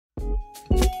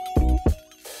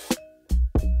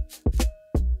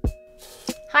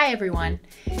Hi everyone!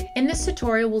 In this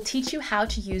tutorial we'll teach you how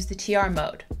to use the TR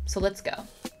mode, so let's go.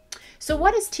 So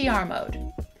what is TR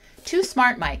mode? Two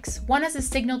smart mics, one as a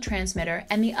signal transmitter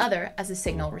and the other as a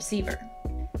signal receiver.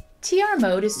 TR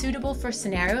mode is suitable for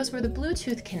scenarios where the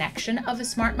Bluetooth connection of a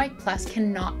SmartMike Plus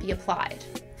cannot be applied.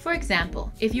 For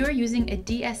example, if you are using a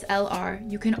DSLR,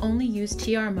 you can only use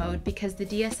TR mode because the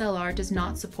DSLR does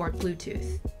not support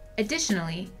Bluetooth.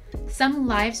 Additionally, some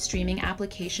live streaming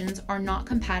applications are not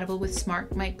compatible with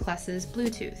SmartMike Plus's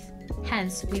Bluetooth.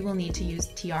 Hence, we will need to use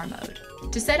TR mode.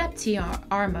 To set up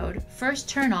TR mode, first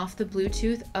turn off the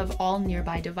Bluetooth of all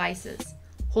nearby devices.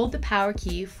 Hold the power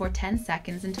key for 10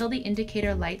 seconds until the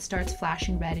indicator light starts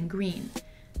flashing red and green.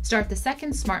 Start the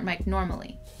second SmartMike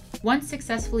normally. Once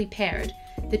successfully paired,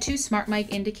 the two SmartMike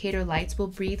indicator lights will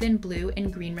breathe in blue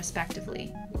and green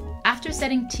respectively. After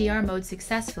setting TR mode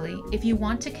successfully, if you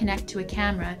want to connect to a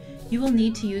camera, you will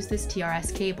need to use this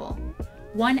TRS cable.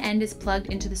 One end is plugged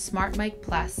into the SmartMike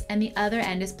Plus and the other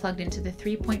end is plugged into the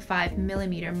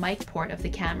 3.5mm mic port of the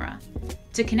camera.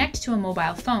 To connect to a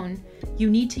mobile phone,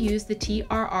 you need to use the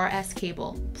TRRS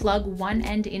cable. Plug one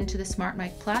end into the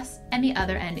SmartMike Plus and the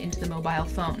other end into the mobile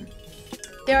phone.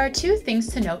 There are two things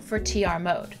to note for TR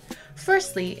mode.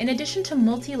 Firstly, in addition to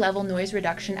multi-level noise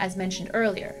reduction as mentioned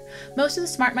earlier, most of the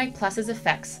SmartMike Plus's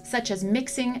effects, such as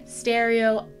mixing,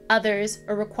 stereo, others,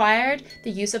 are required the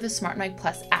use of a SmartMike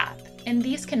Plus app, and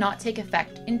these cannot take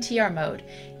effect in TR mode,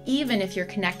 even if you're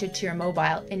connected to your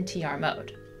mobile in TR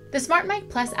mode. The SmartMike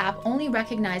Plus app only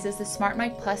recognizes the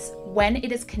SmartMike Plus when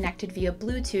it is connected via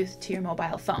Bluetooth to your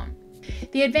mobile phone.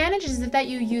 The advantage is that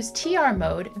you use TR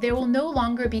mode, there will no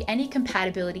longer be any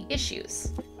compatibility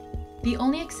issues. The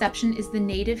only exception is the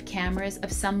native cameras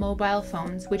of some mobile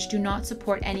phones which do not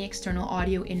support any external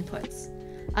audio inputs.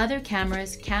 Other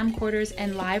cameras, camcorders,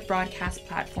 and live broadcast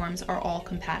platforms are all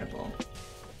compatible.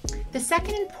 The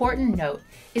second important note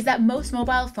is that most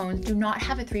mobile phones do not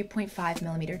have a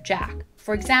 3.5mm jack.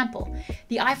 For example,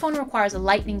 the iPhone requires a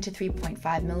Lightning to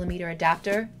 3.5mm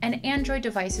adapter, and Android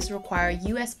devices require a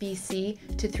USB-C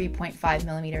to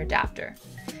 3.5mm adapter.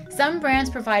 Some brands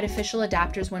provide official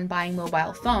adapters when buying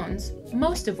mobile phones,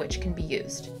 most of which can be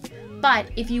used. But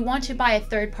if you want to buy a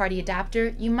third-party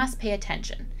adapter, you must pay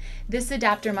attention. This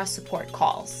adapter must support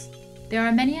calls. There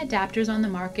are many adapters on the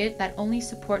market that only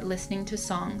support listening to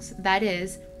songs. That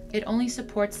is, it only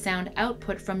supports sound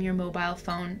output from your mobile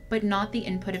phone, but not the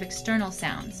input of external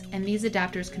sounds, and these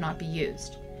adapters cannot be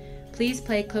used. Please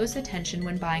pay close attention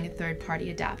when buying a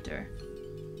third-party adapter.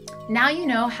 Now you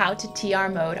know how to TR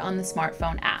mode on the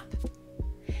smartphone app.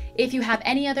 If you have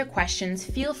any other questions,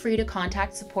 feel free to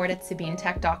contact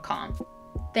support@SABINETEK.com.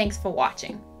 Thanks for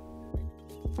watching.